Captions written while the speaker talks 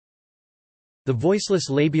The voiceless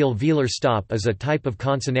labial velar stop is a type of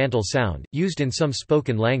consonantal sound, used in some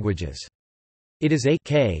spoken languages. It is a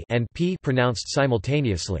k and p pronounced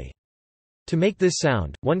simultaneously. To make this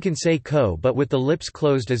sound, one can say ko but with the lips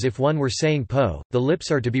closed as if one were saying po. The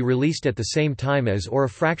lips are to be released at the same time as or a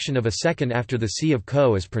fraction of a second after the c of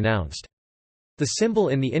ko is pronounced. The symbol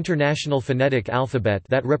in the International Phonetic Alphabet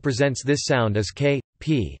that represents this sound is k,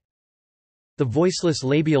 p. The voiceless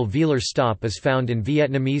labial velar stop is found in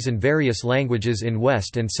Vietnamese and various languages in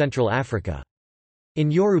West and Central Africa.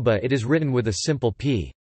 In Yoruba it is written with a simple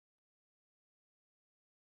p.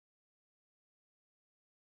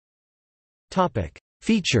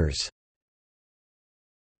 Features.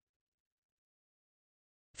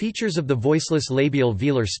 Features of the voiceless labial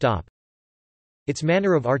velar stop. Its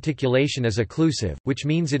manner of articulation is occlusive, which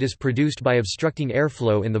means it is produced by obstructing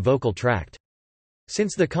airflow in the vocal tract.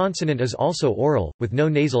 Since the consonant is also oral, with no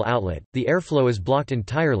nasal outlet, the airflow is blocked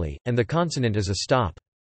entirely, and the consonant is a stop.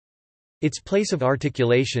 Its place of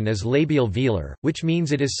articulation is labial velar, which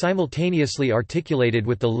means it is simultaneously articulated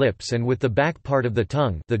with the lips and with the back part of the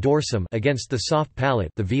tongue, the dorsum, against the soft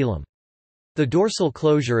palate, the velum. The dorsal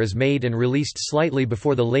closure is made and released slightly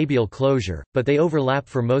before the labial closure, but they overlap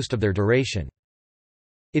for most of their duration.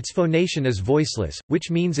 Its phonation is voiceless, which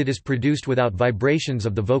means it is produced without vibrations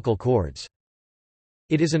of the vocal cords.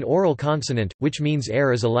 It is an oral consonant, which means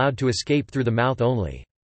air is allowed to escape through the mouth only.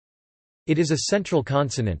 It is a central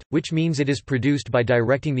consonant, which means it is produced by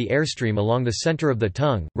directing the airstream along the center of the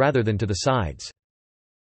tongue, rather than to the sides.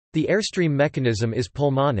 The airstream mechanism is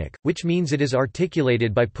pulmonic, which means it is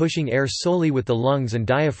articulated by pushing air solely with the lungs and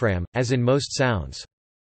diaphragm, as in most sounds.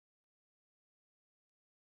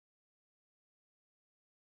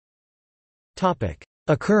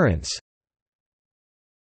 Occurrence.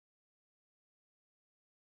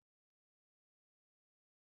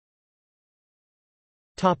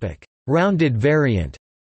 Rounded variant.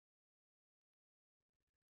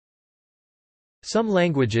 Some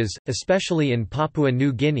languages, especially in Papua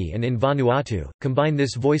New Guinea and in Vanuatu, combine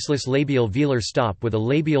this voiceless labial velar stop with a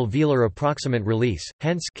labial velar approximant release,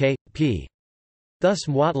 hence k, p. Thus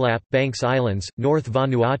Mwatlap, Banks Islands, North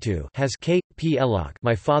Vanuatu has k, p elok,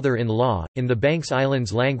 my father-in-law. In the Banks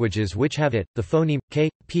Islands languages which have it, the phoneme k,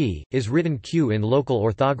 p is written q in local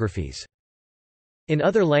orthographies. In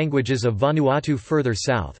other languages of Vanuatu further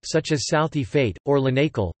south, such as South Efate, or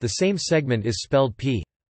Lanakal, the same segment is spelled p.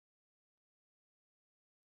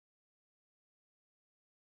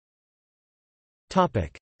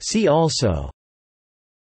 See also: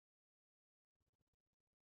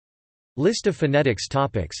 List of phonetics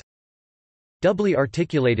topics, doubly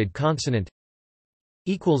articulated consonant,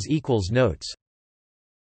 Notes